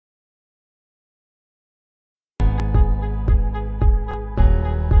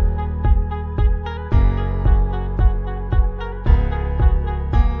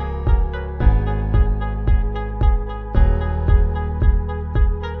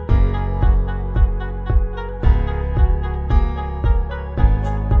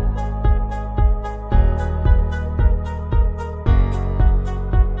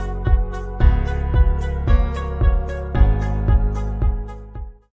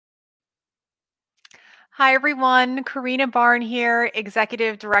Hi, everyone. Karina Barn here,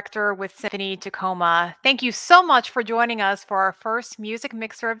 Executive Director with Symphony Tacoma. Thank you so much for joining us for our first music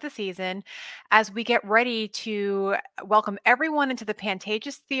mixer of the season as we get ready to welcome everyone into the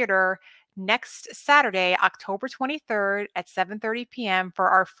Pantages Theater next Saturday, October 23rd at 7:30 p.m. for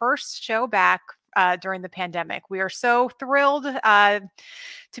our first show back during the pandemic. We are so thrilled to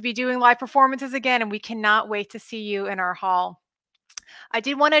be doing live performances again, and we cannot wait to see you in our hall. I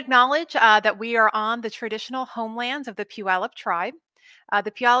did want to acknowledge that we are on the traditional homelands of the Puyallup tribe.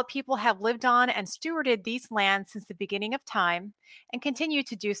 The Puyallup people have lived on and stewarded these lands since the beginning of time and continue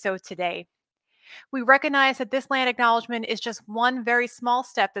to do so today. We recognize that this land acknowledgement is just one very small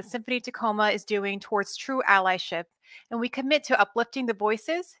step that Symphony Tacoma is doing towards true allyship, and we commit to uplifting the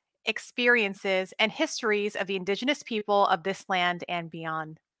voices, experiences, and histories of the Indigenous people of this land and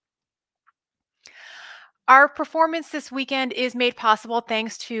beyond. Our performance this weekend is made possible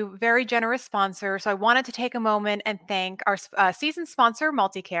thanks to very generous sponsors. So I wanted to take a moment and thank our season sponsor,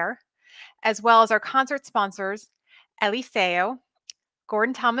 Multicare, as well as our concert sponsors, Eliseo,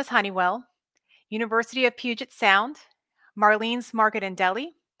 Gordon Thomas Honeywell, University of Puget Sound, Marlene's Market and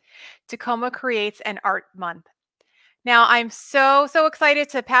Deli, Tacoma Creates, and Art Month. Now, I'm so excited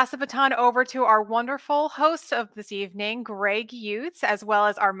to pass the baton over to our wonderful host of this evening, Greg Youtz, as well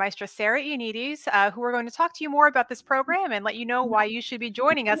as our maestra, Sarah Ioannides, who are going to talk to you more about this program and let you know why you should be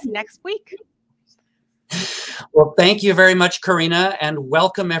joining us next week. Well, thank you very much, Karina, and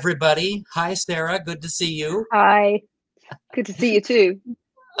welcome everybody. Hi, Sarah. Good to see you. Hi. Good to see you too.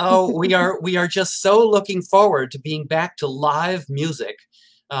 Oh, we are just so looking forward to being back to live music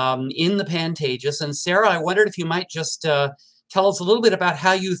in the Pantages. And Sarah, I wondered if you might just tell us a little bit about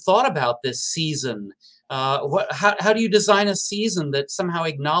how you thought about this season. How do you design a season that somehow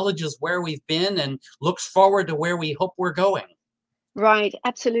acknowledges where we've been and looks forward to where we hope we're going? Right,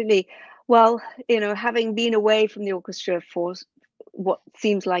 absolutely. Well, having been away from the orchestra for what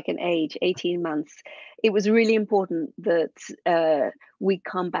seems like an age, 18 months, it was really important that we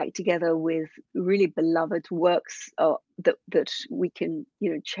come back together with really beloved works that we can,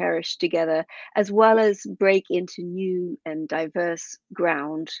 cherish together, as well as break into new and diverse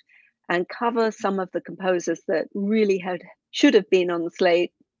ground and cover some of the composers that really should have been on the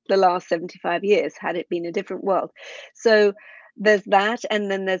slate the last 75 years had it been a different world. So there's that, and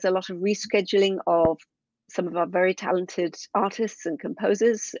then there's a lot of rescheduling of some of our very talented artists and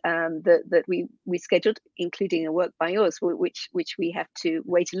composers that we scheduled, including a work by yours, which we have to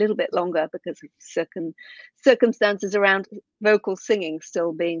wait a little bit longer because of circumstances around vocal singing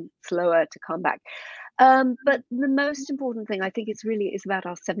still being slower to come back. But the most important thing, I think, is about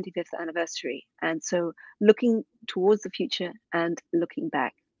our 75th anniversary, and so looking towards the future and looking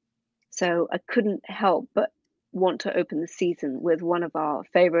back. So I couldn't help but want to open the season with one of our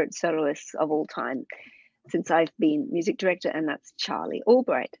favorite soloists of all time since I've been music director, and that's Charlie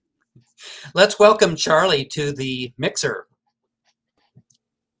Albright. Let's welcome Charlie to the mixer.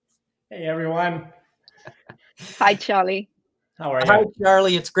 Hey, everyone. Hi, Charlie. How are you? Hi,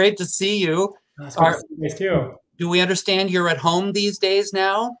 Charlie. It's great to see you. It's good to see you guys too. Do we understand you're at home these days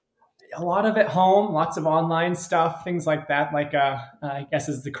now? A lot of at home, lots of online stuff, things like that. Like I guess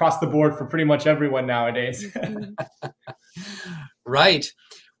is across the board for pretty much everyone nowadays. Right.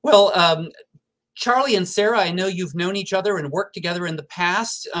 Well, Charlie and Sarah, I know you've known each other and worked together in the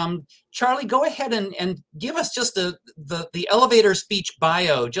past. Charlie, go ahead and give us just the elevator speech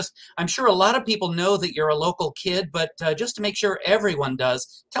bio. I'm sure a lot of people know that you're a local kid, but just to make sure everyone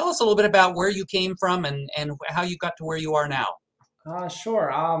does, tell us a little bit about where you came from and how you got to where you are now.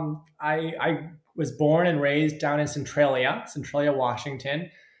 Sure. I was born and raised down in Centralia, Washington.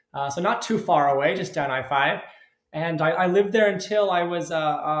 So not too far away, just down I-5. And I lived there until I was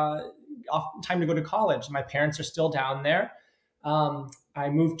time to go to college. My parents are still down there. I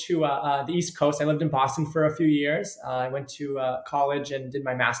moved to the East Coast. I lived in Boston for a few years. I went to college and did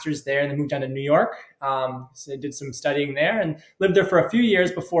my master's there, and then moved down to New York. So I did some studying there and lived there for a few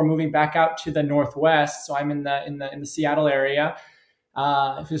years before moving back out to the Northwest. So I'm in the Seattle area.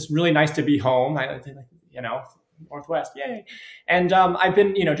 It was really nice to be home. Northwest, yay! And I've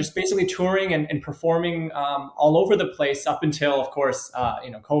been, just basically touring and performing all over the place up until, of course,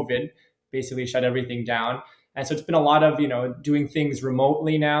 COVID basically shut everything down. And so it's been a lot of, doing things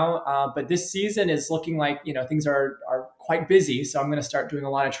remotely now. But this season is looking like, things are quite busy. So I'm going to start doing a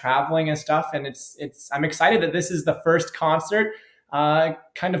lot of traveling and stuff. And I'm excited that this is the first concert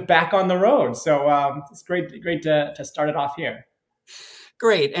kind of back on the road. So it's great to start it off here.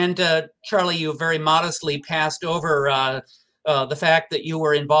 Great. And Charlie, you very modestly passed over the fact that you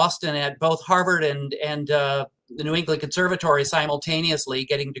were in Boston at both Harvard and the New England Conservatory simultaneously,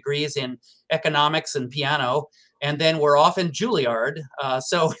 getting degrees in economics and piano, and then were off in Juilliard.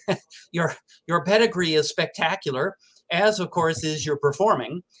 So your pedigree is spectacular, as of course is your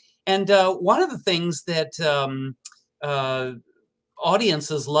performing. And one of the things that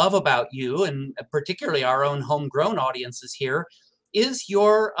audiences love about you, and particularly our own homegrown audiences here, is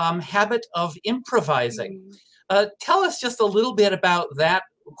your habit of improvising. Tell us just a little bit about that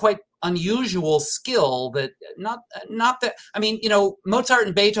quite unusual skill. That not that, I mean, you know, Mozart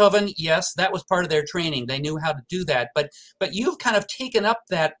and Beethoven, yes, that was part of their training. They knew how to do that. But you've kind of taken up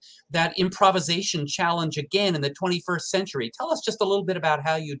that improvisation challenge again in the 21st century. Tell us just a little bit about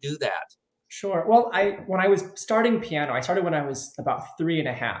how you do that. Sure. Well, when I was starting piano, I started when I was about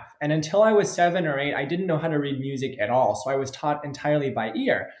 3.5. And until I was 7 or 8, I didn't know how to read music at all. So I was taught entirely by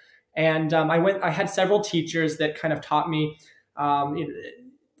ear. And I had several teachers that kind of taught me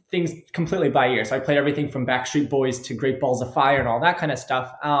things completely by ear. So I played everything from Backstreet Boys to Great Balls of Fire and all that kind of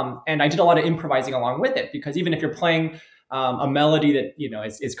stuff. And I did a lot of improvising along with it, because even if you're playing a melody that, you know,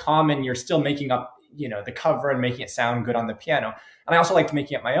 is common, you're still making up, you know, the cover and making it sound good on the piano. And I also liked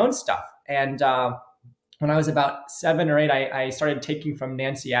making up my own stuff. And when I was about 7 or 8, I started taking from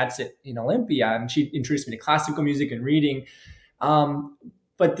Nancy Adsett in Olympia, and she introduced me to classical music and reading.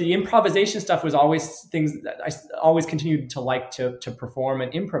 But the improvisation stuff was always things that I always continued to like to perform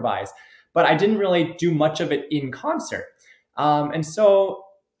and improvise. But I didn't really do much of it in concert. And so,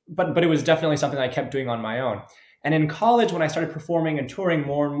 but it was definitely something I kept doing on my own. And in college, when I started performing and touring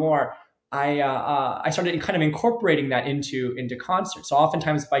more and more, I started kind of incorporating that into concerts. So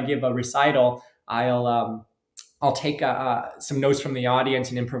oftentimes, if I give a recital, I'll take some notes from the audience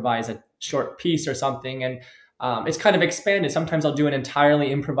and improvise a short piece or something, and it's kind of expanded. Sometimes I'll do an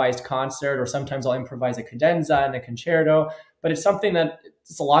entirely improvised concert, or sometimes I'll improvise a cadenza and a concerto. But it's something that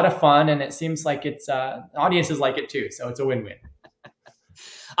it's a lot of fun, and it seems like it's audiences like it too. So it's a win-win.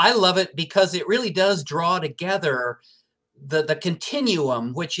 I love it because it really does draw together the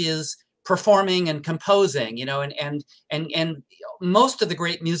continuum, which is performing and composing, you know, and most of the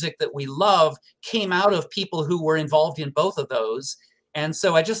great music that we love came out of people who were involved in both of those. And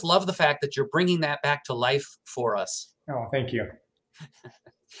so I just love the fact that you're bringing that back to life for us. Oh, thank you.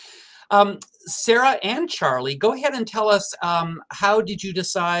 Sarah and Charlie, go ahead and tell us, how did you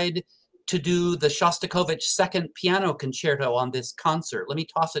decide to do the Shostakovich second piano concerto on this concert? Let me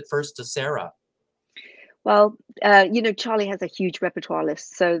toss it first to Sarah. Well, you know, Charlie has a huge repertoire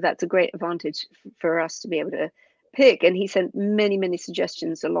list, so that's a great advantage for us to be able to pick. And he sent many, many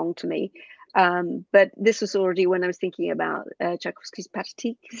suggestions along to me. But this was already when I was thinking about Tchaikovsky's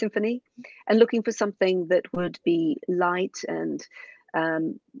Pathetique symphony, and looking for something that would be light and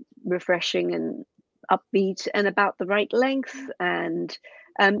refreshing and upbeat and about the right length. And,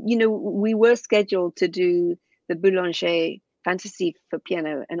 you know, we were scheduled to do the Bologne Fantasy for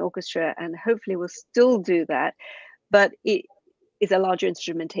piano and orchestra, and hopefully we'll still do that, but it is a larger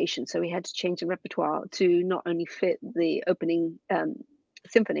instrumentation, so we had to change the repertoire to not only fit the opening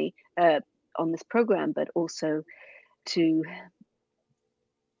symphony on this program, but also to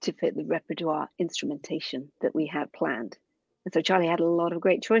fit the repertoire instrumentation that we had planned. And so Charlie had a lot of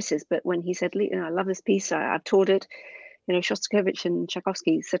great choices, but when he said, you know, I love this piece, I've taught it, you know, Shostakovich and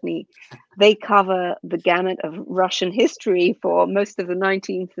Tchaikovsky, certainly they cover the gamut of Russian history for most of the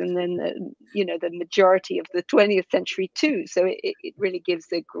 19th, and then, you know, the majority of the 20th century too. So it really gives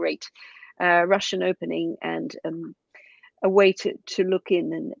a great Russian opening, and a way to look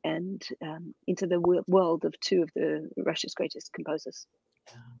in and into the world of two of Russia's greatest composers.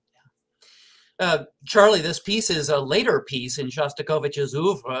 Charlie, this piece is a later piece in Shostakovich's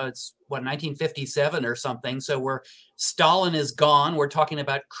oeuvre. It's, what, 1957 or something. So Stalin is gone. We're talking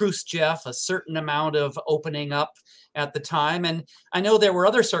about Khrushchev, a certain amount of opening up at the time. And I know there were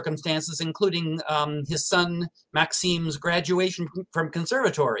other circumstances, including his son Maxim's graduation from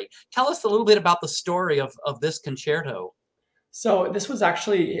conservatory. Tell us a little bit about the story of this concerto. So this was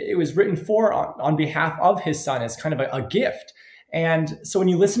actually, it was written on behalf of his son as kind of a gift. And so when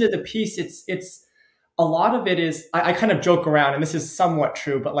you listen to the piece, it's a lot of it is, I kind of joke around, and this is somewhat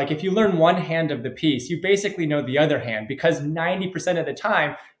true, but like if you learn one hand of the piece, you basically know the other hand, because 90% of the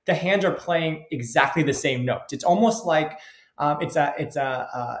time, the hands are playing exactly the same notes. It's almost like it's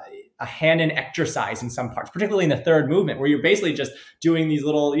a hand-in exercise in some parts, particularly in the third movement, where you're basically just doing these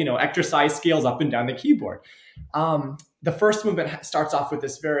little, you know, exercise scales up and down the keyboard. The first movement starts off with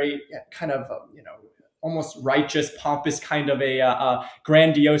this very kind of, you know, almost righteous, pompous kind of a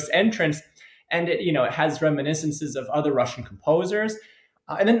grandiose entrance. And it, you know, it has reminiscences of other Russian composers.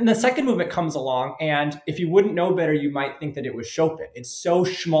 And then the second movement comes along, and if you wouldn't know better, you might think that it was Chopin. It's so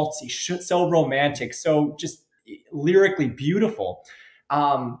schmaltzy, so romantic, so just lyrically beautiful,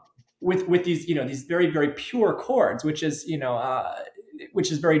 with these, these very, very pure chords, which is,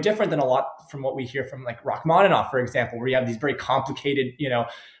 which is very different than a lot from what we hear from like Rachmaninoff, for example, where you have these very complicated,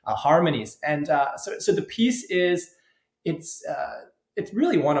 harmonies. And so the piece is, it's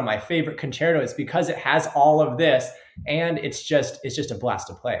really one of my favorite concertos because it has all of this, and it's just a blast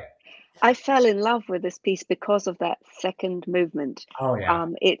to play. I fell in love with this piece because of that second movement. Oh yeah.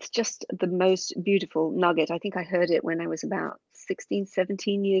 It's just the most beautiful nugget. I think I heard it when I was about 16,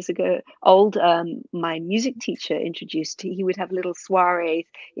 17 years old. My music teacher he would have little soirees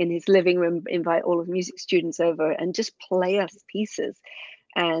in his living room, invite all of the music students over and just play us pieces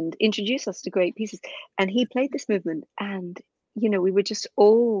and introduce us to great pieces. And he played this movement, and, we were just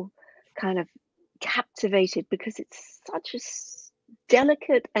all kind of captivated because it's such a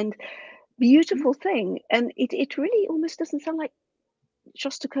delicate and beautiful thing, and it really almost doesn't sound like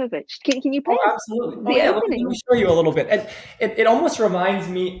Shostakovich. Can you play? Oh, absolutely. Let me show you a little bit. And it almost reminds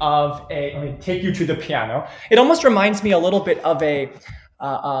me of let me take you to the piano. It almost reminds me a little bit of a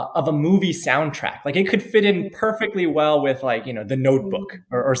movie soundtrack. Like it could fit in perfectly well with like, The Notebook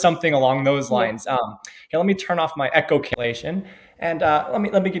or something along those lines. Okay, let me turn off my echo cancellation, and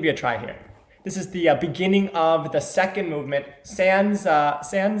let me give you a try here. This is the beginning of the second movement, sans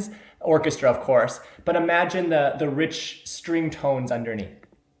orchestra, of course, but imagine the rich string tones underneath.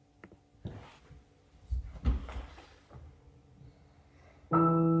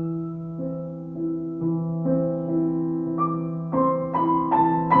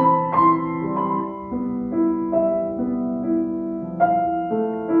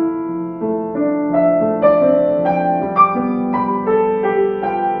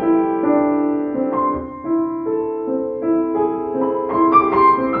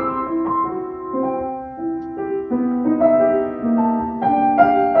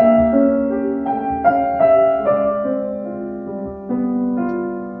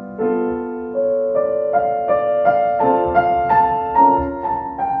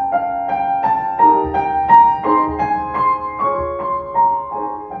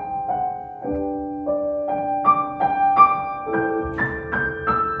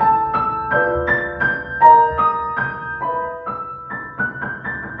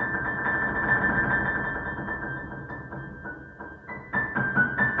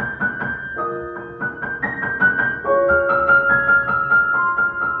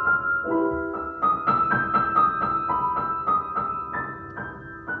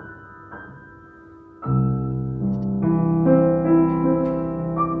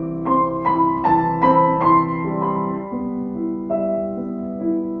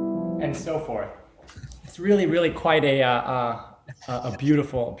 Really quite a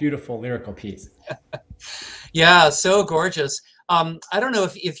beautiful lyrical piece. Yeah, so gorgeous. I don't know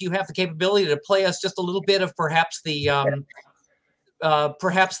if you have the capability to play us just a little bit of perhaps the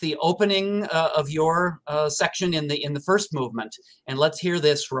opening of your section in the first movement, and let's hear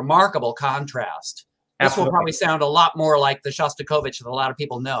this remarkable contrast. This will probably sound a lot more like the Shostakovich that a lot of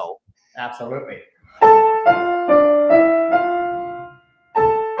people know. Absolutely.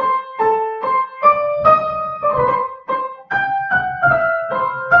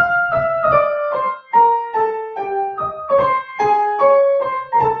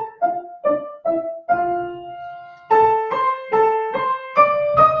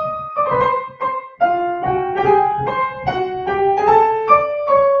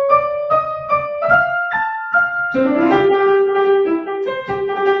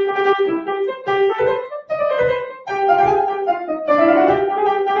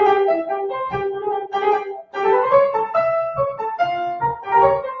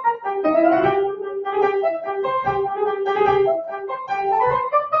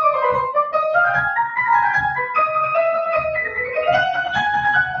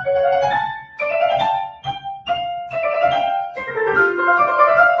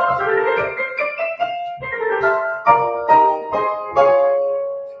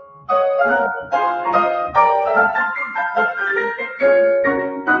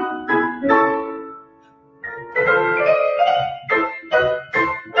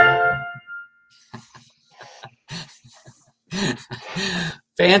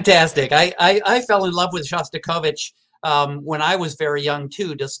 Fantastic. I fell in love with Shostakovich when I was very young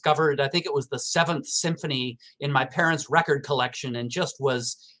too. Discovered, I think it was the 7th Symphony in my parents' record collection, and just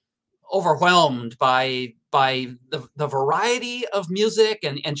was overwhelmed by the variety of music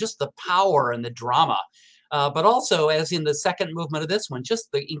and just the power and the drama. But also, as in the second movement of this one,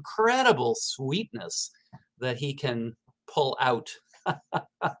 just the incredible sweetness that he can pull out.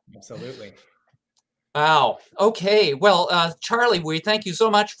 Absolutely. Wow. Okay. Well, Charlie, we thank you so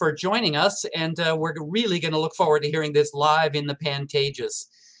much for joining us, and we're really going to look forward to hearing this live in the Pantages.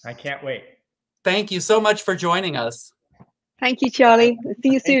 I can't wait. Thank you so much for joining us. Thank you, Charlie.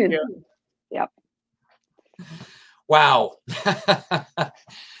 See you soon. You. Yep. Wow.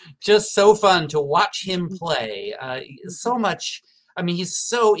 Just so fun to watch him play. So much. I mean, he's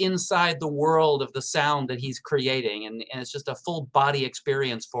so inside the world of the sound that he's creating, and it's just a full body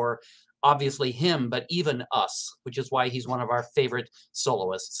experience for obviously him, but even us, which is why he's one of our favorite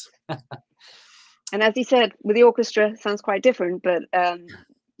soloists. And as he said, with the orchestra, sounds quite different, but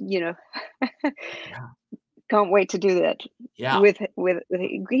you know, can't wait to do that. Yeah. With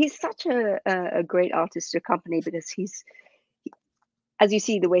he's such a great artist to accompany, because he's, as you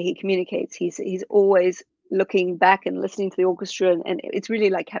see the way he communicates, he's always looking back and listening to the orchestra, and it's really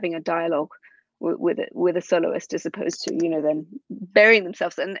like having a dialogue with a soloist, as opposed to, you know, them burying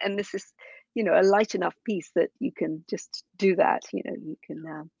themselves. And this is, you know, a light enough piece that you can just do that. You know, you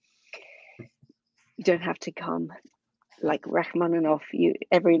can you don't have to come like Rachmaninoff.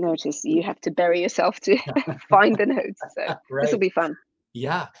 Every note is, you have to bury yourself to find the notes. So Right. This will be fun.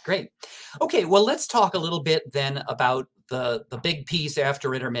 Yeah, great. Okay, well, let's talk a little bit then about the big piece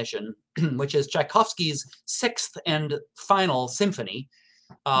after intermission, which is Tchaikovsky's sixth and final symphony,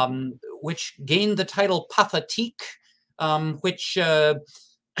 which gained the title Pathetique, which,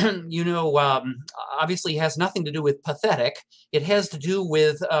 you know, obviously has nothing to do with pathetic. It has to do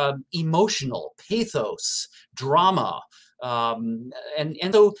with emotional, pathos, drama. And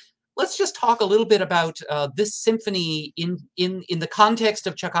so let's just talk a little bit about this symphony in the context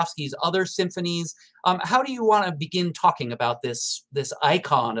of Tchaikovsky's other symphonies. How do you want to begin talking about this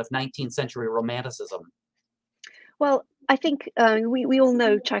icon of 19th century Romanticism? Well, I think we all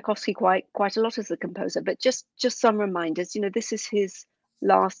know Tchaikovsky quite a lot as a composer, but just some reminders. You know, this is his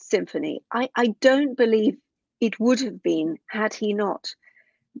last symphony. I don't believe it would have been had he not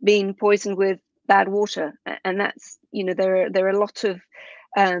been poisoned with bad water. And that's, you know, there are a lot of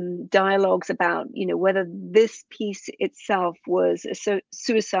dialogues about, you know, whether this piece itself was a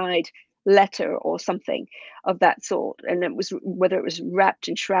suicide letter or something of that sort, and it was, whether it was wrapped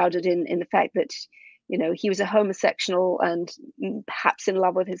and shrouded in the fact that, you know, he was a homosexual and perhaps in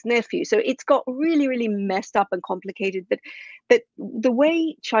love with his nephew. So it's got really messed up and complicated. But the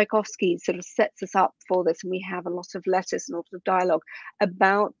way Tchaikovsky sort of sets us up for this, and we have a lot of letters and a lot of dialogue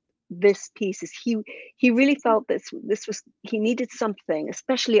about this piece, is he really felt this was, he needed something,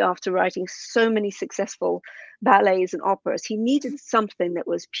 especially after writing so many successful ballets and operas. He needed something that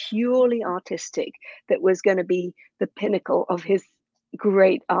was purely artistic, that was going to be the pinnacle of his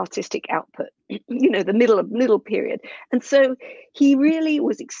great artistic output, you know, the middle period. And so he really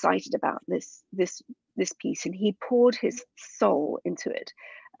was excited about this piece, and he poured his soul into it.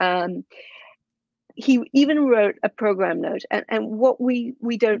 He even wrote a program note, and what we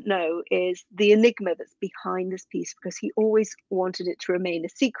don't know is the enigma that's behind this piece, because he always wanted it to remain a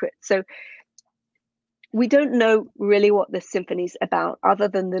secret. So we don't know really what this symphony's about, other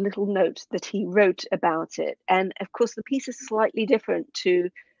than the little note that he wrote about it. And of course, the piece is slightly different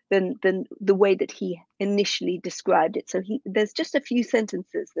than the way that he initially described it. So there's just a few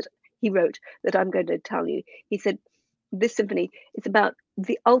sentences that he wrote that I'm going to tell you. He said, this symphony is about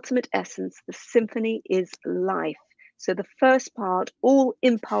the ultimate essence. The symphony is life. So the first part, all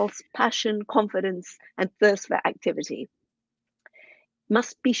impulse, passion, confidence, and thirst for activity,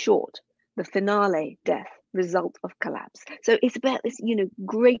 must be short. The finale, death, result of collapse. So it's about this, you know,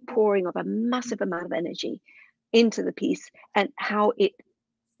 great pouring of a massive amount of energy into the piece, and how it,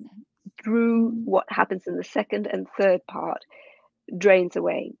 through what happens in the second and third part, drains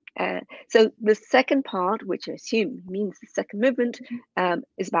away. So the second part, which I assume means the second movement,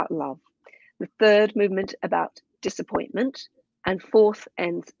 is about love. The third movement about disappointment, and fourth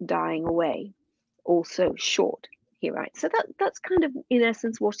ends dying away, also short, he writes. So that's kind of, in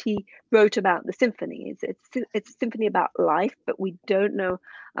essence, what he wrote about the symphony. It's a symphony about life, but we don't know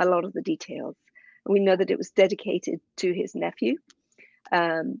a lot of the details. We know that it was dedicated to his nephew,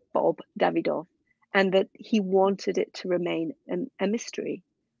 Bob Davidov, and that he wanted it to remain a mystery.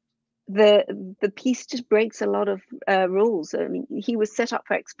 The piece just breaks a lot of rules. I mean, he was set up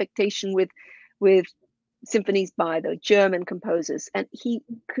for expectation with symphonies by the German composers, and he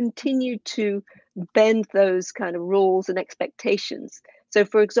continued to bend those kind of rules and expectations. So,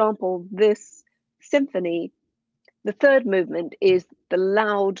 for example, this symphony, the third movement is the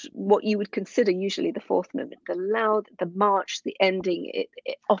loud, what you would consider usually the fourth movement, the loud, the march, the ending.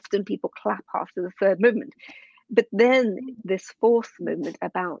 Often people clap after the third movement. But then this fourth movement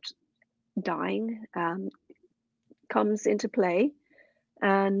about dying comes into play.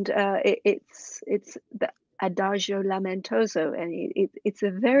 and it's the Adagio Lamentoso, and it's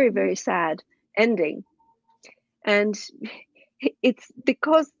a very, very sad ending. And it's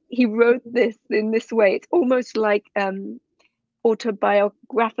because he wrote this in this way. It's almost like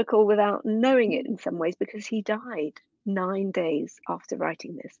autobiographical without knowing it in some ways, because he died 9 days after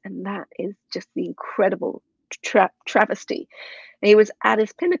writing this, and that is just the incredible travesty. And he was at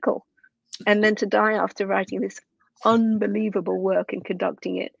his pinnacle, and then to die after writing this unbelievable work and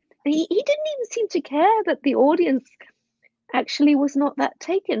conducting it. And he didn't even seem to care that the audience actually was not that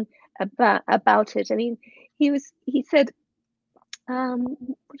taken about it. I mean, he said,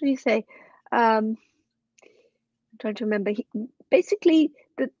 what did he say? I'm trying to remember. Basically,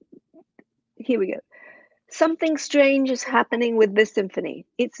 here we go. Something strange is happening with this symphony.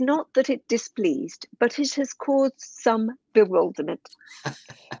 It's not that it displeased, but it has caused some bewilderment.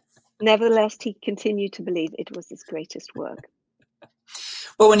 Nevertheless, he continued to believe it was his greatest work.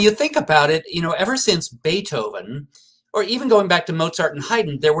 Well, when you think about it, ever since Beethoven, or even going back to Mozart and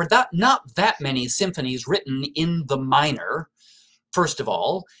Haydn, there were not that many symphonies written in the minor, first of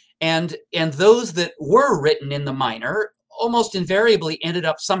all, and those that were written in the minor almost invariably ended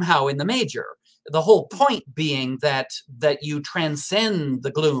up somehow in the major. The whole point being that you transcend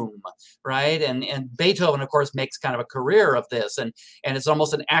the gloom, right? And Beethoven, of course, makes kind of a career of this, and it's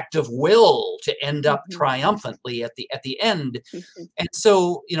almost an act of will to end up triumphantly at the end. And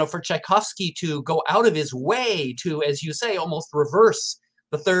so, for Tchaikovsky to go out of his way to, as you say, almost reverse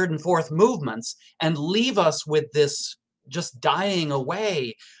the third and fourth movements and leave us with this just dying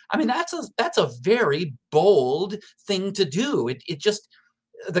away, I mean, that's a very bold thing to do. It just,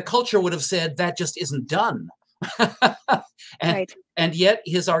 the culture would have said that just isn't done. And yet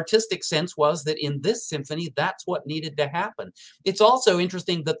his artistic sense was that in this symphony, that's what needed to happen. It's also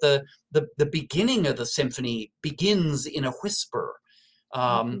interesting that the beginning of the symphony begins in a whisper.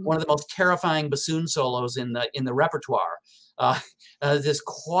 One of the most terrifying bassoon solos in the repertoire. This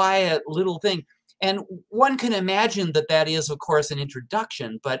quiet little thing. And one can imagine that is, of course, an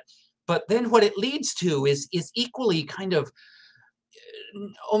introduction, but then what it leads to is equally kind of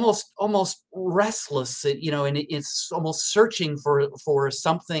almost restless, and it's almost searching for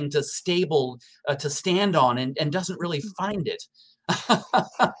something to stand on, and doesn't really find it.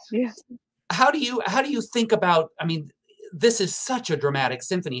 Yeah. How do you think about, I mean, this is such a dramatic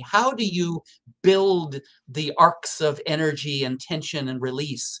symphony. How do you build the arcs of energy and tension and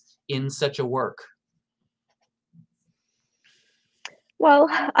release in such a work? Well,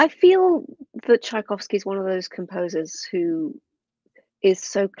 I feel that Tchaikovsky is one of those composers who is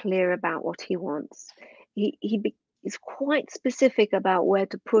so clear about what he wants. He is quite specific about where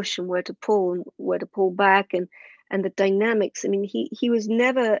to push and where to pull and where to pull back, and the dynamics. I mean, he was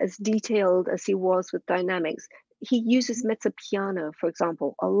never as detailed as he was with dynamics. He uses mezzo piano, for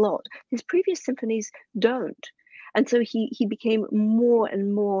example, a lot. His previous symphonies don't. And so he became more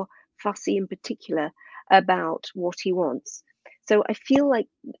and more fussy in particular about what he wants. So I feel like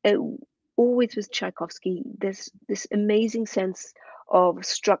always with Tchaikovsky, there's this amazing sense of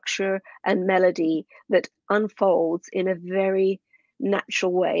structure and melody that unfolds in a very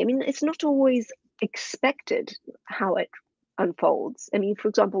natural way. I mean, it's not always expected how it unfolds. I mean, for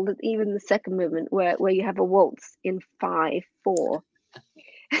example, even the second movement where you have a waltz in 5/4.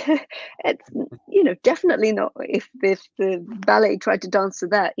 It's definitely not, if the ballet tried to dance to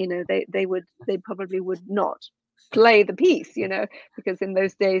that, they probably would not play the piece, because in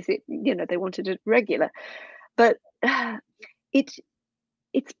those days they wanted it regular. But it's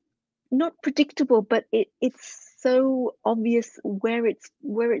not predictable, but it's so obvious where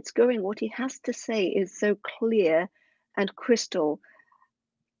it's going. What he has to say is so clear and crystal.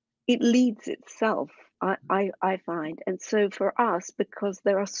 It leads itself, I find. And so for us, because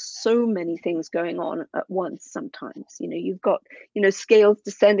there are so many things going on at once, sometimes, you've got, scales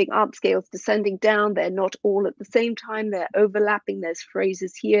descending up, scales descending down. They're not all at the same time. They're overlapping. There's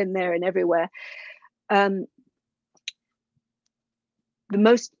phrases here and there and everywhere. The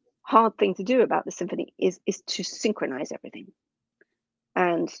most hard thing to do about the symphony is to synchronize everything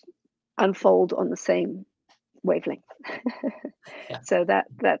and unfold on the same wavelength. Yeah. So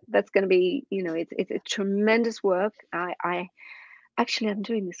that's going to be, it's a tremendous work. I'm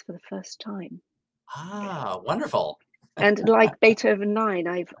doing this for the first time. Wonderful. And like Beethoven 9,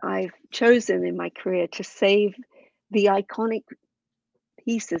 I've chosen in my career to save the iconic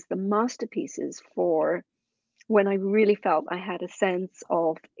pieces, the masterpieces, for when I really felt I had a sense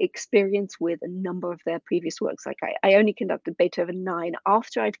of experience with a number of their previous works. Like I only conducted Beethoven 9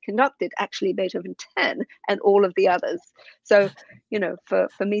 after I'd conducted actually Beethoven 10 and all of the others. So, for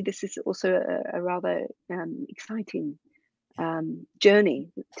me, this is also a rather exciting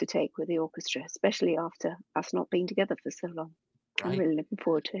journey to take with the orchestra, especially after us not being together for so long. Right. I'm really looking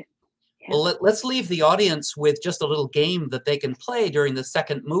forward to it. Yeah. Well, let's leave the audience with just a little game that they can play during the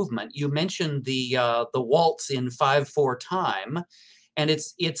second movement. You mentioned the waltz in 5/4 time, and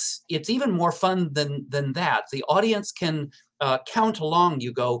it's even more fun than that. The audience can count along.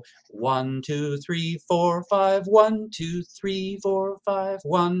 You go 1, 2, 3, 4, 5, 1, 2, 3, 4, 5,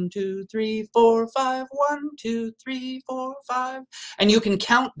 1, 2, 3, 4, 5, 1, 2, 3, 4, 5, and you can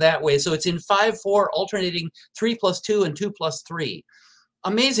count that way. So it's in 5/4, alternating 3 + 2 and 2 + 3.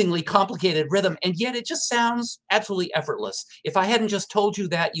 Amazingly complicated rhythm, and yet it just sounds absolutely effortless. If I hadn't just told you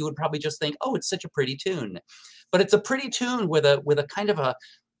that, you would probably just think, oh, it's such a pretty tune. But it's a pretty tune with a kind of a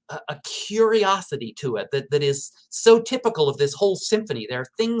curiosity to it that is so typical of this whole symphony. There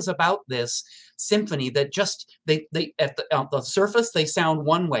are things about this symphony that just, they at the surface, they sound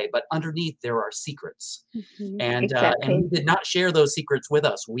one way, but underneath there are secrets. And Exactly. and he did not share those secrets with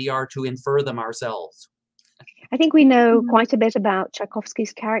us. We are to infer them ourselves. I think we know quite a bit about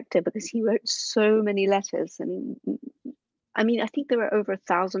Tchaikovsky's character because he wrote so many letters. I mean, I think there are over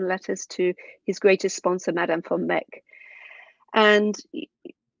 1,000 letters to his greatest sponsor, Madame von Meck. And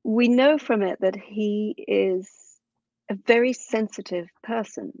we know from it that he is a very sensitive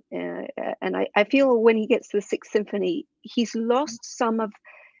person. And I feel when he gets to the Sixth Symphony, he's lost some of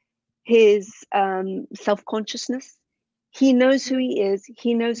his self-consciousness. He knows who he is,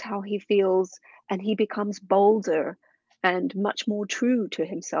 he knows how he feels, and he becomes bolder and much more true to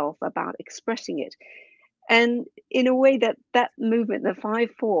himself about expressing it. And in a way that movement, the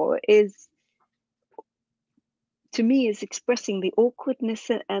 5/4, is, to me, is expressing the awkwardness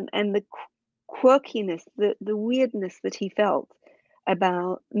and the quirkiness, the weirdness that he felt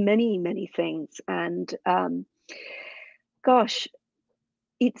about many things. And gosh,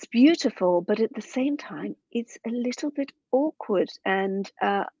 it's beautiful, but at the same time, it's a little bit awkward and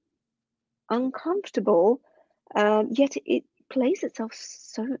uncomfortable, yet it plays itself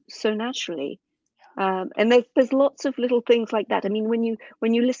so naturally. And there's lots of little things like that. I mean, when you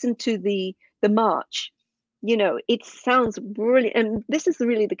listen to the march, you know, it sounds brilliant. And this is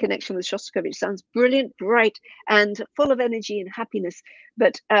really the connection with Shostakovich. It sounds brilliant, bright, and full of energy and happiness.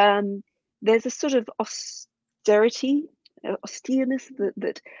 But there's a sort of austereness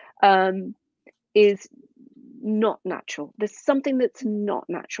that is not natural. There's something that's not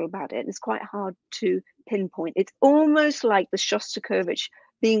natural about it. It's quite hard to pinpoint. It's almost like the Shostakovich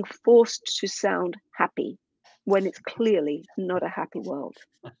being forced to sound happy when it's clearly not a happy world.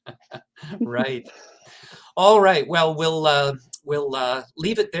 Right. All right. Well, we'll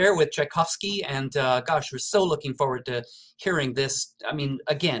leave it there with Tchaikovsky, and gosh, we're so looking forward to hearing this. I mean,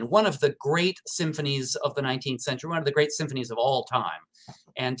 again, one of the great symphonies of the 19th century, one of the great symphonies of all time.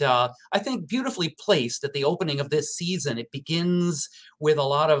 And I think beautifully placed at the opening of this season. It begins with a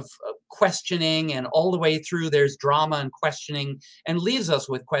lot of questioning, and all the way through there's drama and questioning, and leaves us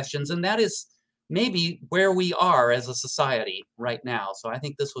with questions. And that is maybe where we are as a society right now. So I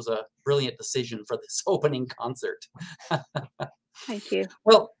think this was a brilliant decision for this opening concert. Thank you.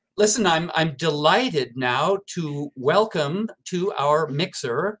 Well, listen, I'm delighted now to welcome to our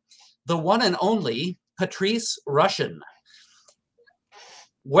mixer the one and only Patrice Rushen.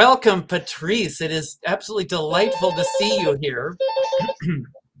 Welcome, Patrice. It is absolutely delightful to see you here.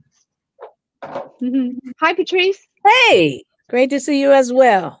 Hi, Patrice. Hey, great to see you as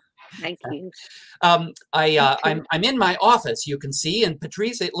well. Thank you. I'm in my office, you can see, and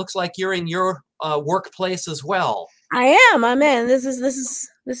Patrice, it looks like you're in your workplace as well. I am. I'm in. This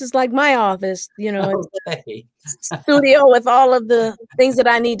is like my office, you know. Okay. Studio with all of the things that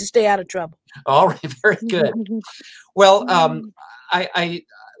I need to stay out of trouble. All right, very good. Well,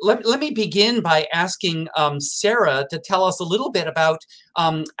 let me begin by asking Sarah to tell us a little bit about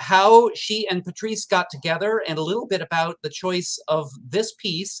how she and Patrice got together, and a little bit about the choice of this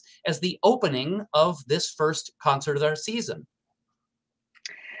piece as the opening of this first concert of our season.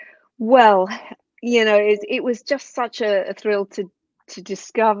 Well, you know, it was just such a thrill to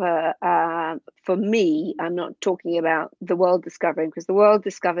discover, for me. I'm not talking about the world discovering, because the world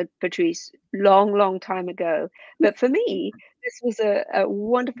discovered Patrice long time ago. But for me, this was a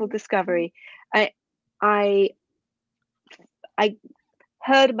wonderful discovery. I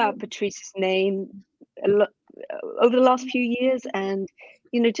heard about Patrice's name over the last few years, and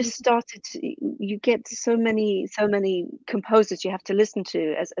you know, just started to, you get so many composers you have to listen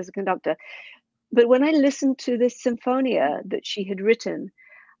to as a conductor. But when I listened to this Symphonia that she had written,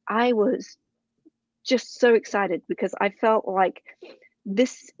 I was just so excited, because I felt like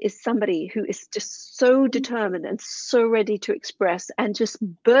this is somebody who is just so determined and so ready to express, and just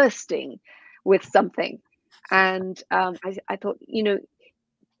bursting with something. And I thought, you know,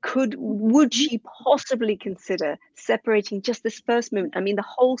 would she possibly consider separating just this first movement? I mean, the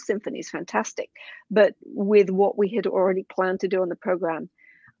whole symphony is fantastic, but with what we had already planned to do on the program,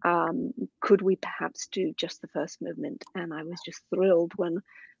 could we perhaps do just the first movement? And I was just thrilled when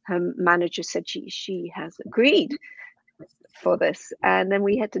her manager said she has agreed for this. And then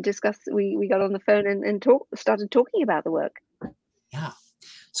we had to discuss, we got on the phone and started talking about the work. Yeah.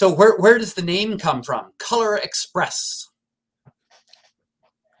 So where does the name come from? Color Express.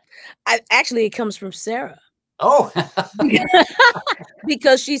 Actually, it comes from Sarah. Oh.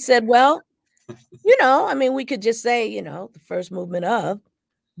 Because she said, well, you know, I mean, we could just say, you know, the first movement of,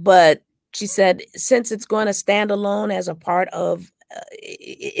 but she said, since it's going to stand alone as a part of,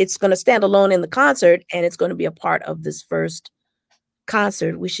 it's going to stand alone in the concert and it's going to be a part of this first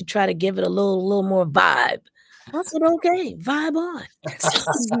concert, we should try to give it a little more vibe. I said, okay, vibe on.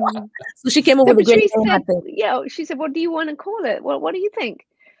 So she came up with a great name, I think. Yeah, she said, what do you want to call it? Well, what do you think?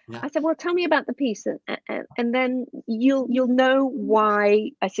 Yeah. I said, well, tell me about the piece, and then you'll know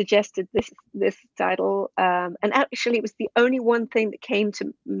why I suggested this title. And actually, it was the only one thing that came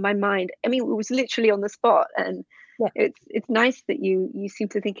to my mind. I mean, it was literally on the spot, and yeah. It's nice that you seem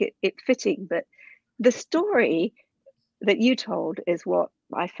to think it fitting. But the story that you told is what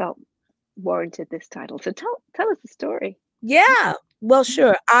I felt warranted this title. So tell us the story. Yeah, well,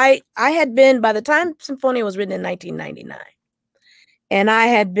 sure. I had been, by the time Symphonia was written in 1999. And I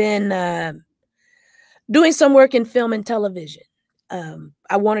had been doing some work in film and television.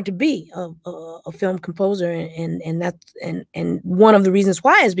 I wanted to be a film composer, and one of the reasons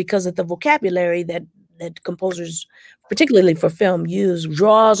why is because of the vocabulary that composers, particularly for film, use,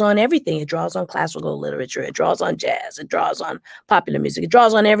 draws on everything. It draws on classical literature. It draws on jazz. It draws on popular music. It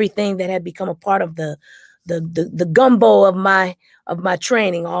draws on everything that had become a part of the gumbo of my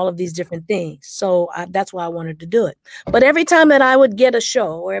training, all of these different things. So that's why I wanted to do it. But every time that I would get a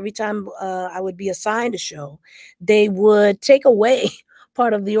show, or every time I would be assigned a show, they would take away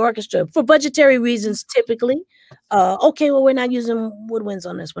part of the orchestra for budgetary reasons, typically. Okay, well, we're not using woodwinds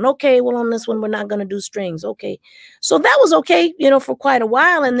on this one. Okay, well, on this one, we're not going to do strings. Okay. So that was okay, you know, for quite a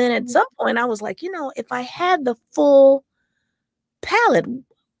while. And then at some point I was like, you know, if I had the full palette,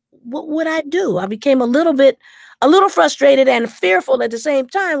 what would I do? I became a little frustrated and fearful at the same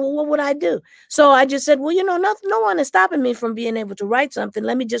time. Well, what would I do? So I just said, well, you know, no one is stopping me from being able to write something.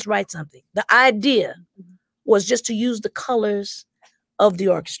 Let me just write something. The idea was just to use the colors of the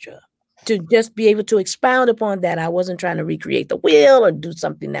orchestra, to just be able to expound upon that. I wasn't trying to recreate the wheel or do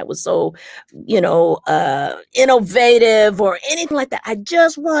something that was so, you know, innovative or anything like that. I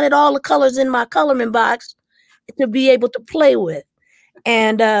just wanted all the colors in my coloring box to be able to play with.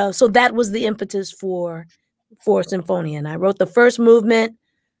 And so that was the impetus for Symphonia. And I wrote the first movement,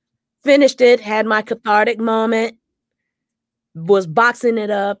 finished it, had my cathartic moment, was boxing it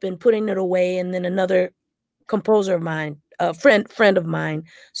up and putting it away. And then another composer of mine, a friend of mine,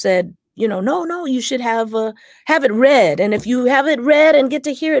 said, you know, no, you should have it read. And if you have it read and get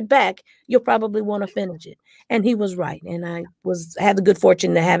to hear it back, you'll probably want to finish it. And he was right. And I had the good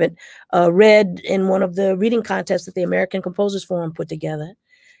fortune to have it read in one of the reading contests that the American Composers Forum put together.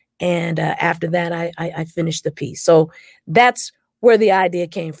 And after that, I finished the piece. So that's where the idea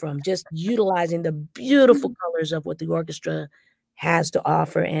came from, just utilizing the beautiful colors of what the orchestra has to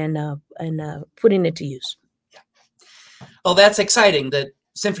offer and putting it to use. Well, that's exciting that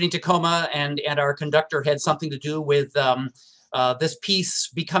Symphony Tacoma and our conductor had something to do with this piece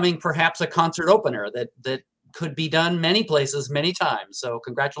becoming perhaps a concert opener that could be done many places, many times. So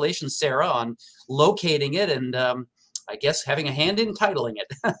congratulations, Sarah, on locating it and I guess having a hand in titling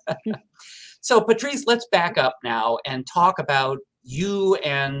it. So Patrice, let's back up now and talk about you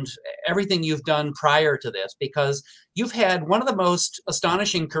and everything you've done prior to this, because you've had one of the most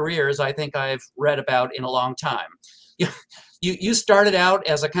astonishing careers I think I've read about in a long time. You started out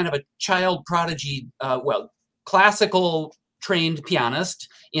as a kind of a child prodigy, classical trained pianist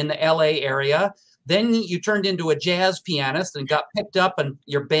in the LA area. Then you turned into a jazz pianist and got picked up, and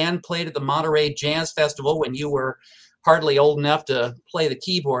your band played at the Monterey Jazz Festival when you were hardly old enough to play the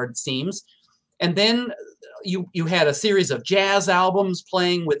keyboard, it seems. And then you had a series of jazz albums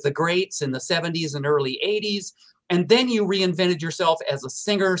playing with the greats in the 70s and early 80s. And then you reinvented yourself as a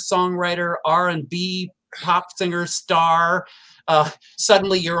singer, songwriter, R&B, pop singer, star.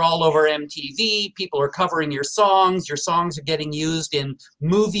 Suddenly you're all over MTV. People are covering your songs. Your songs are getting used in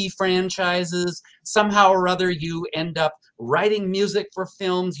movie franchises. Somehow or other, you end up writing music for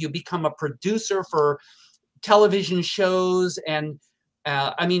films. You become a producer for television shows. And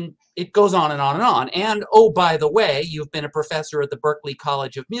I mean, it goes on and on and on. And oh, by the way, you've been a professor at the Berklee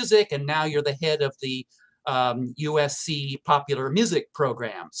College of Music, and now you're the head of the USC popular music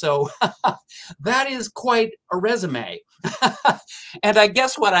program. So that is quite a resume. And I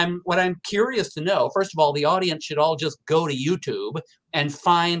guess what I'm curious to know, first of all, the audience should all just go to YouTube and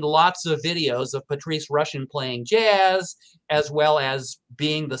find lots of videos of Patrice Rushen playing jazz, as well as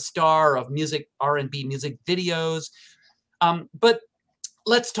being the star of R&B music videos. But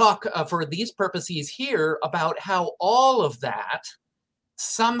let's talk for these purposes here about how all of that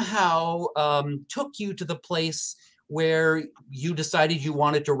somehow took you to the place where you decided you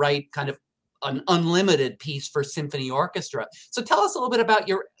wanted to write kind of an unlimited piece for symphony orchestra. So tell us a little bit about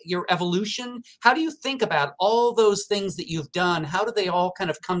your evolution. How do you think about all those things that you've done? How do they all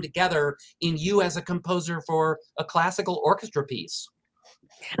kind of come together in you as a composer for a classical orchestra piece?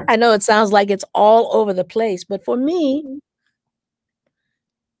 I know it sounds like it's all over the place, but for me,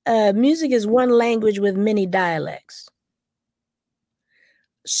 music is one language with many dialects.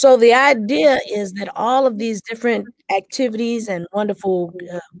 So the idea is that all of these different activities and wonderful,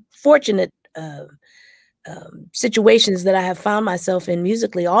 fortunate situations that I have found myself in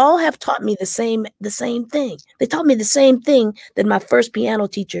musically all have taught me the same thing. They taught me the same thing that my first piano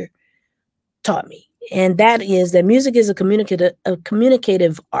teacher taught me, and that is that music is a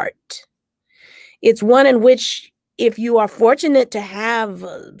communicative art. It's one in which, if you are fortunate to have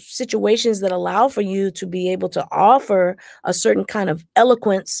situations that allow for you to be able to offer a certain kind of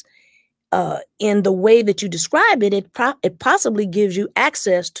eloquence in the way that you describe it, it possibly gives you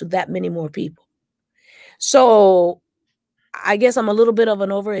access to that many more people. So I guess I'm a little bit of an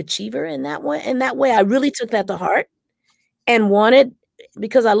overachiever in that way. In that way, I really took that to heart and wanted,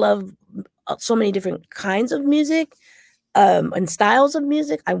 because I love so many different kinds of music, and styles of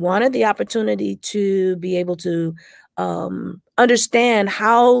music, I wanted the opportunity to be able to understand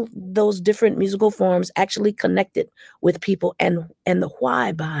how those different musical forms actually connected with people and the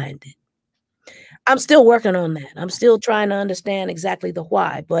why behind it. I'm still working on that. I'm still trying to understand exactly the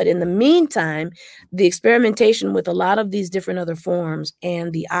why. But in the meantime, the experimentation with a lot of these different other forms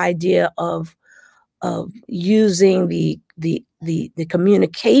and the idea of using the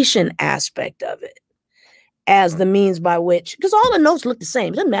communication aspect of it as the means by which, because all the notes look the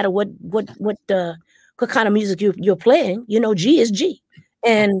same. It doesn't matter what kind of music you're playing. You know, G is G,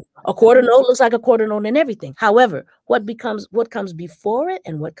 and a quarter note looks like a quarter note and everything. However, what comes before it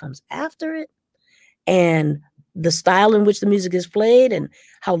and what comes after it, and the style in which the music is played, and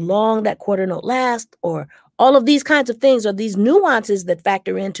how long that quarter note lasts, or all of these kinds of things are these nuances that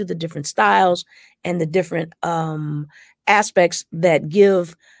factor into the different styles and the different aspects that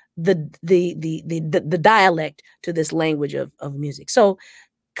give the dialect to this language of music. So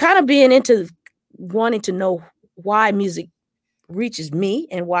kind of being into wanting to know why music reaches me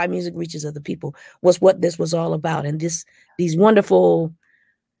and why music reaches other people was what this was all about. And these wonderful,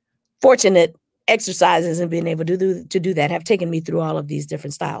 fortunate exercises and being able to do that have taken me through all of these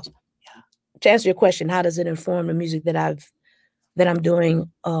different styles. Yeah. To answer your question, how does it inform the music that I'm doing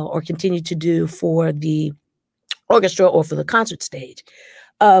or continue to do for the orchestra or for the concert stage?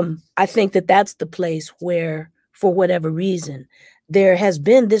 I think that that's the place where, for whatever reason, there has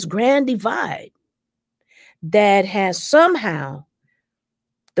been this grand divide that has somehow,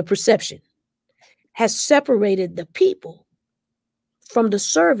 the perception, has separated the people from the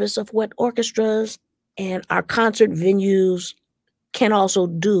service of what orchestras and our concert venues can also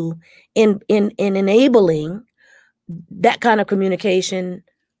do in enabling that kind of communication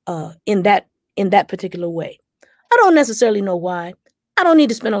in that particular way. I don't necessarily know why. I don't need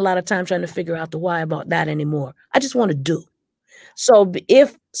to spend a lot of time trying to figure out the why about that anymore. I just want to do. So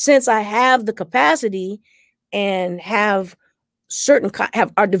since I have the capacity and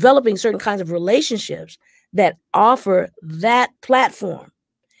are developing certain kinds of relationships that offer that platform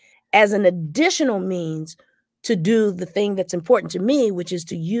as an additional means to do the thing that's important to me, which is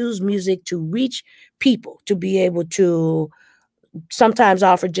to use music to reach people, to be able to sometimes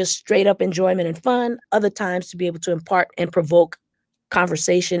offer just straight up enjoyment and fun, other times to be able to impart and provoke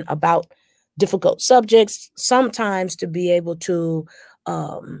conversation about difficult subjects, sometimes to be able to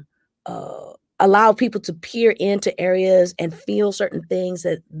allow people to peer into areas and feel certain things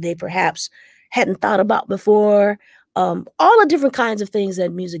that they perhaps hadn't thought about before. All the different kinds of things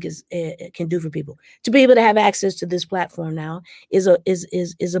that music can do for people. To be able to have access to this platform now is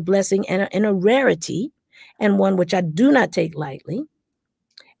a blessing and a rarity, and one which I do not take lightly,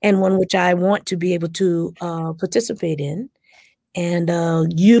 and one which I want to be able to participate in and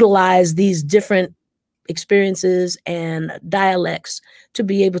utilize these different experiences and dialects to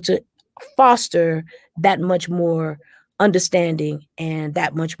be able to foster that much more understanding and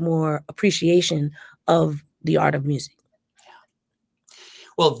that much more appreciation of the art of music.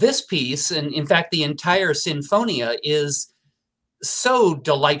 Well, this piece, and in fact, the entire Sinfonia is so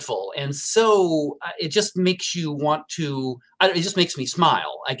delightful, and so it just makes you want to, it just makes me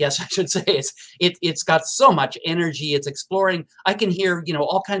smile, I guess I should say. It's got so much energy. It's exploring. I can hear, you know,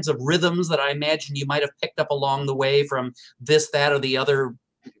 all kinds of rhythms that I imagine you might have picked up along the way from this, that, or the other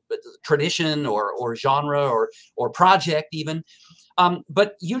tradition or genre or project even.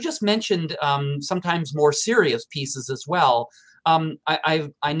 But you just mentioned sometimes more serious pieces as well.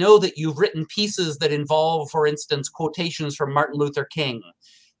 I know that you've written pieces that involve, for instance, quotations from Martin Luther King.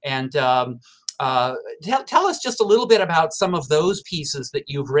 And tell us just a little bit about some of those pieces that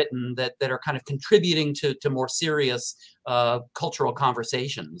you've written that are kind of contributing to more serious cultural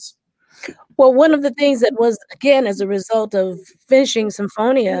conversations. Well, one of the things that was, again, as a result of finishing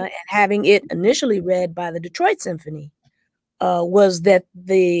Symphonia and having it initially read by the Detroit Symphony, was that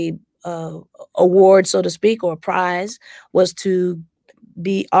the award, so to speak, or prize, was to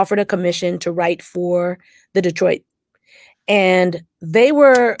be offered a commission to write for the Detroit. And they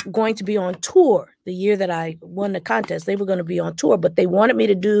were going to be on tour the year that I won the contest. They were going to be on tour, but they wanted me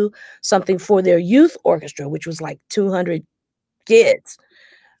to do something for their youth orchestra, which was like 200 kids,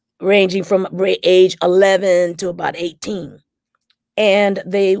 ranging from age 11 to about 18. And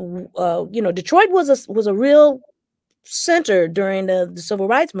they, you know, Detroit was a real center during the civil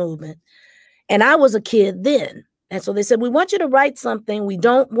rights movement. And I was a kid then. And so they said, we want you to write something. We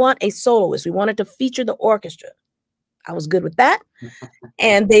don't want a soloist. We wanted to feature the orchestra. I was good with that.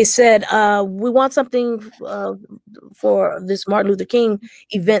 And they said, we want something for this Martin Luther King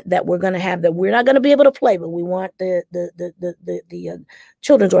event that we're going to have that we're not going to be able to play, but we want the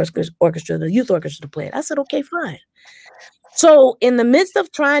children's orchestra, the youth orchestra to play it. I said, okay, fine. So in the midst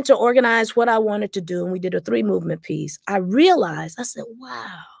of trying to organize what I wanted to do, and we did a 3-movement piece, I realized, I said,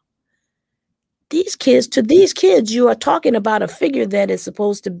 wow, these kids, you are talking about a figure that is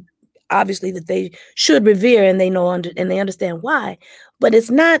supposed to, obviously, that they should revere, and they know and they understand why, but it's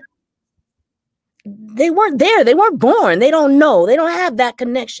not, they weren't there. They weren't born. They don't know. They don't have that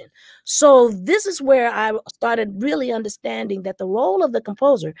connection. So this is where I started really understanding that the role of the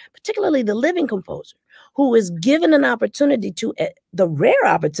composer, particularly the living composer, who is given an opportunity to, the rare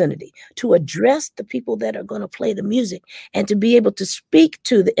opportunity to address the people that are going to play the music and to be able to speak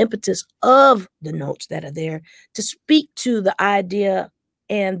to the impetus of the notes that are there, to speak to the idea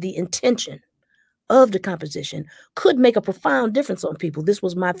and the intention of the composition, could make a profound difference on people. This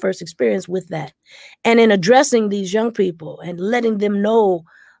was my first experience with that. And in addressing these young people and letting them know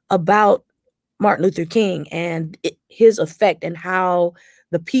about Martin Luther King and his effect, and how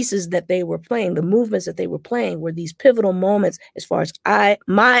the pieces that they were playing, the movements that they were playing, were these pivotal moments as far as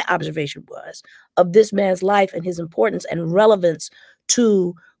my observation was of this man's life and his importance and relevance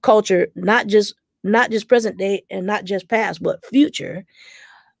to culture, not just present day and not just past, but future.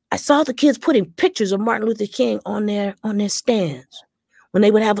 I saw the kids putting pictures of Martin Luther King on their stands when they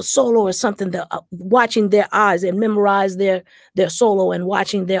would have a solo or something, watching their eyes and memorize their solo and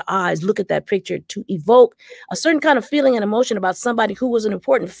watching their eyes look at that picture to evoke a certain kind of feeling and emotion about somebody who was an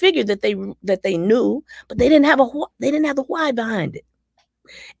important figure that they knew, but they didn't have the why behind it.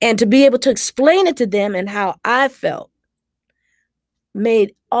 And to be able to explain it to them and how I felt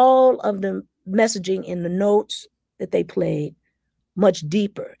made all of the messaging in the notes that they played much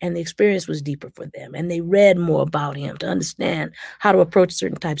deeper, and the experience was deeper for them, and they read more about him to understand how to approach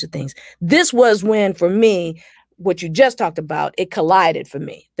certain types of things. This was when, for me, what you just talked about, it collided for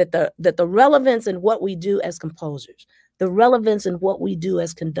me, that the relevance in what we do as composers, the relevance in what we do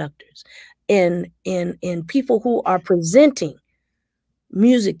as conductors, in people who are presenting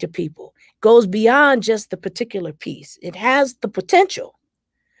music to people, goes beyond just the particular piece. It has the potential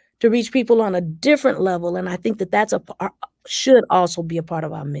to reach people on a different level, and I think that should also be a part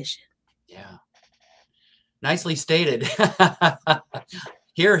of our mission. Yeah. Nicely stated.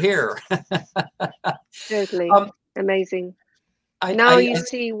 Hear, hear. Totally. Amazing. You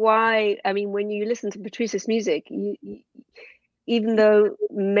see why, I mean, when you listen to Patrice's music, you, even though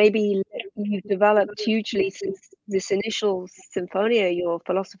maybe you've developed hugely since this initial Symphonia, your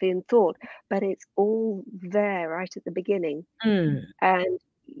philosophy and thought, but it's all there right at the beginning. Mm. And,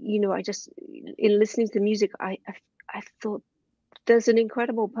 you know, in listening to the music, I thought there's an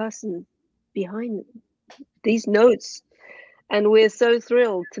incredible person behind these notes. And we're so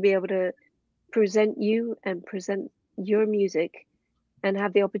thrilled to be able to present you and present your music and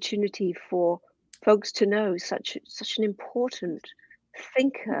have the opportunity for folks to know such an important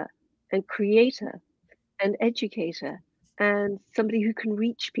thinker and creator and educator and somebody who can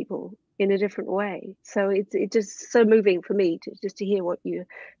reach people in a different way. So it's just so moving for me to hear what you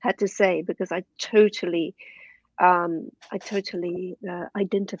had to say, because I totally I totally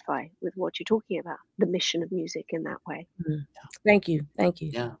identify with what you're talking about, the mission of music in that way. Thank you. Thank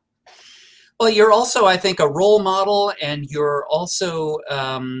you. Yeah. Well, you're also, I think, a role model, and you're also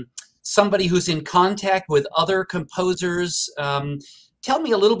somebody who's in contact with other composers. Tell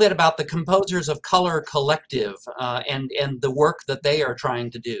me a little bit about the Composers of Color Collective and the work that they are trying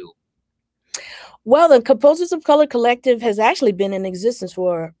to do. Well, the Composers of Color Collective has actually been in existence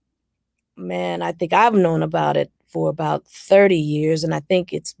for, man, I think I've known about it for about 30 years, and I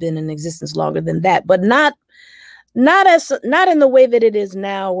think it's been in existence longer than that, but not in the way that it is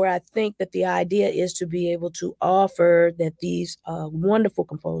now, where I think that the idea is to be able to offer that these wonderful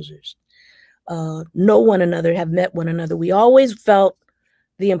composers know one another, have met one another. We always felt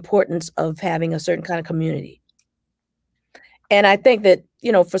the importance of having a certain kind of community. And I think that,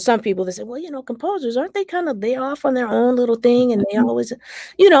 you know, for some people they say, well, you know, composers, aren't they kind of, they off on their own little thing, and they always,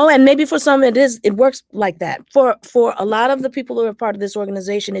 you know, and maybe for some it works like that. For a lot of the people who are part of this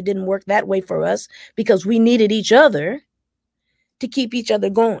organization, it didn't work that way for us, because we needed each other to keep each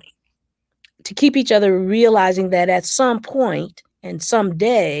other going, to keep each other realizing that at some point and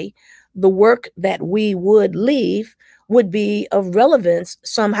someday, the work that we would leave would be of relevance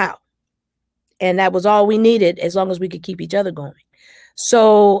somehow. And that was all we needed, as long as we could keep each other going.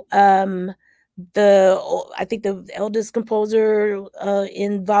 So I think the eldest composer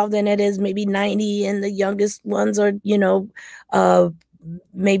involved in it is maybe 90, and the youngest ones are, you know,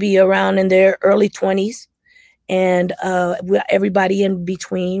 maybe around in their early 20s. And everybody in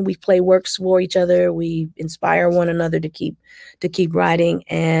between, we play works for each other. We inspire one another to keep writing.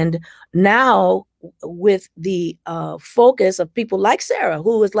 And now, with the focus of people like Sarah,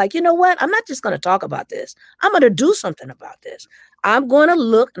 who is like, you know what, I'm not just going to talk about this. I'm going to do something about this. I'm going to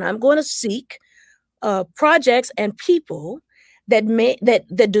look and I'm going to seek projects and people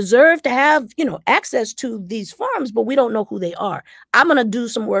that deserve to have, you know, access to these farms, but we don't know who they are. I'm going to do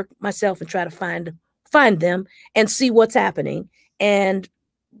some work myself and try to find them and see what's happening, and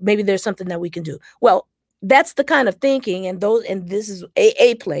maybe there's something that we can do. Well, that's the kind of thinking, and this is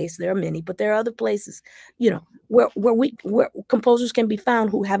a place. There are many, but there are other places, you know, where composers can be found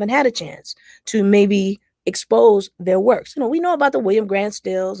who haven't had a chance to maybe expose their works. You know, we know about the William Grant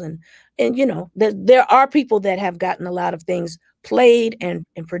Stills, and you know, there are people that have gotten a lot of things played and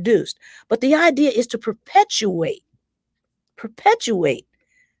produced, but the idea is to perpetuate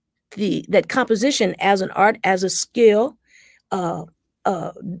that composition as an art, as a skill.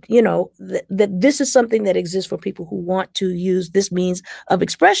 You know, that this is something that exists for people who want to use this means of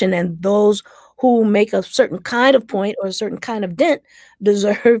expression, and those who make a certain kind of point or a certain kind of dent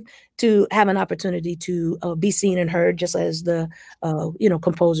deserve to have an opportunity to be seen and heard, just as the you know,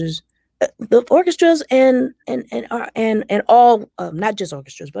 composers, the orchestras and all, not just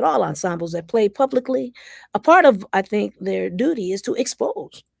orchestras, but all ensembles that play publicly. A part of, I think, their duty is to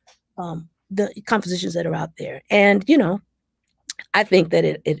expose the compositions that are out there. And, you know, I think that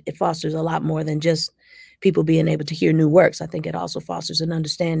it fosters a lot more than just people being able to hear new works. I think it also fosters an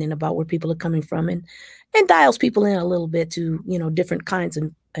understanding about where people are coming from, and dials people in a little bit to, you know, different kinds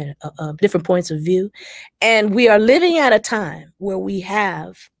of different points of view. And we are living at a time where we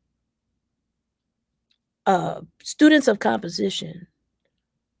have students of composition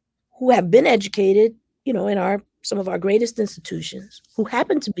who have been educated, you know, in some of our greatest institutions, who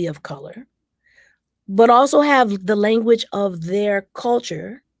happen to be of color, but also have the language of their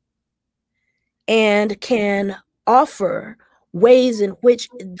culture and can offer ways in which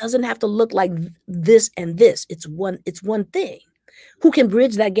it doesn't have to look like this and this. It's one thing. Who can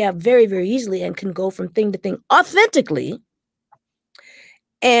bridge that gap very, very easily, and can go from thing to thing authentically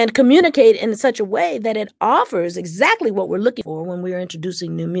and communicate in such a way that it offers exactly what we're looking for when we're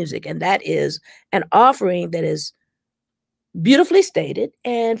introducing new music. And that is an offering that is beautifully stated,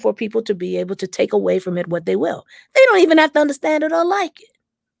 and for people to be able to take away from it what they will. They don't even have to understand it or like it,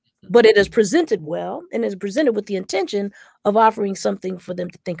 but it is presented well, and is presented with the intention of offering something for them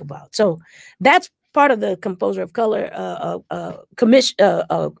to think about. So that's part of the Composer of Color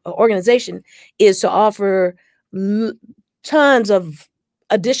organization, is to offer tons of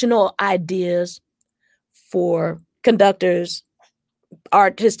additional ideas for conductors,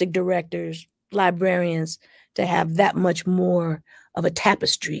 artistic directors, librarians, to have that much more of a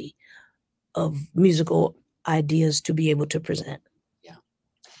tapestry of musical ideas to be able to present. Yeah,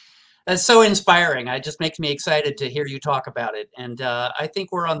 that's so inspiring. It just makes me excited to hear you talk about it. And I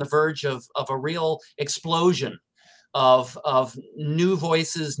think we're on the verge of a real explosion of new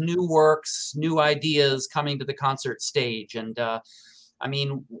voices, new works, new ideas coming to the concert stage. And I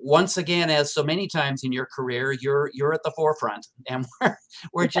mean, once again, as so many times in your career, you're at the forefront, and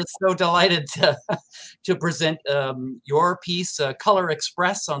we're just so delighted to present your piece, Color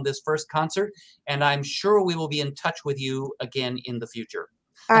Express, on this first concert. And I'm sure we will be in touch with you again in the future.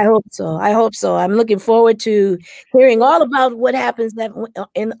 I hope so. I hope so. I'm looking forward to hearing all about what happens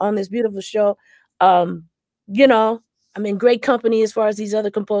on this beautiful show. You know, I'm in great company as far as these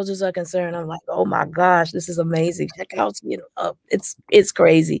other composers are concerned. I'm like, oh my gosh, this is amazing. Tchaikovsky, it's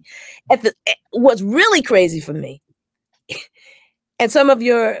crazy. What's really crazy for me, and some of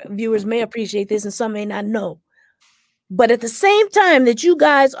your viewers may appreciate this and some may not know, but at the same time that you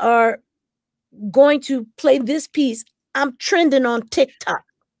guys are going to play this piece, I'm trending on TikTok.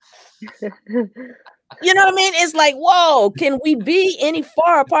 You know what I mean? It's like, whoa, can we be any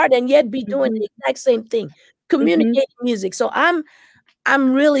far apart and yet be doing the exact same thing, communicating music? So I'm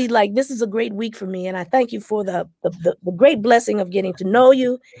really like, this is a great week for me, and I thank you for the great blessing of getting to know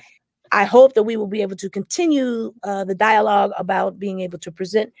you. I hope that we will be able to continue the dialogue about being able to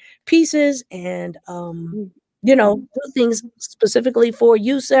present pieces and you know, do things specifically for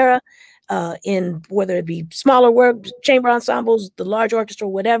you, Sarah, in whether it be smaller work, chamber ensembles, the large orchestra,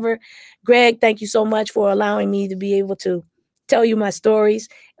 whatever. Greg, thank you so much for allowing me to be able to tell you my stories.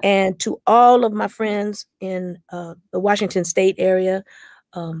 And to all of my friends in the Washington State area,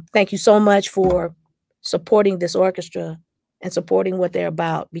 thank you so much for supporting this orchestra and supporting what they're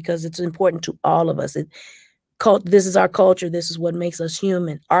about, because it's important to all of us. This is our culture. This is what makes us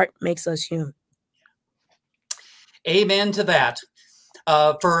human. Art makes us human. Amen to that.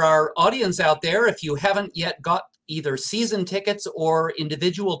 For our audience out there, if you haven't yet got either season tickets or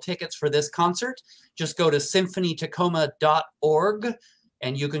individual tickets for this concert, just go to symphonytacoma.org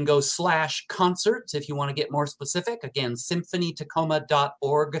and you can go /concerts if you want to get more specific. Again,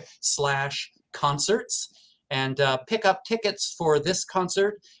 symphonytacoma.org/concerts, and pick up tickets for this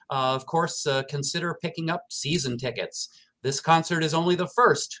concert. Of course, consider picking up season tickets. This concert is only the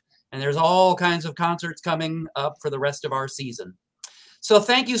first, and there's all kinds of concerts coming up for the rest of our season. So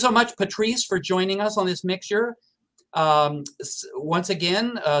thank you so much, Patrice, for joining us on this mixture. Once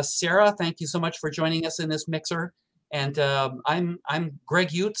again, Sarah, thank you so much for joining us in this mixer. And I'm Greg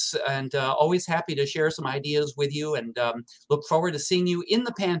Youtz, and always happy to share some ideas with you, and look forward to seeing you in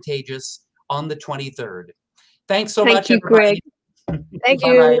the Pantages on the 23rd. Thanks so much, everybody. Greg. Thank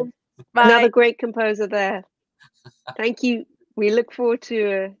you. Bye. Another great composer there. Thank you. We look forward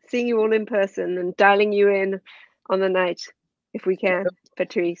to seeing you all in person and dialing you in on the night, if we can,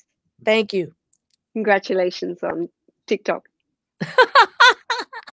 Patrice. Thank you. Congratulations on TikTok.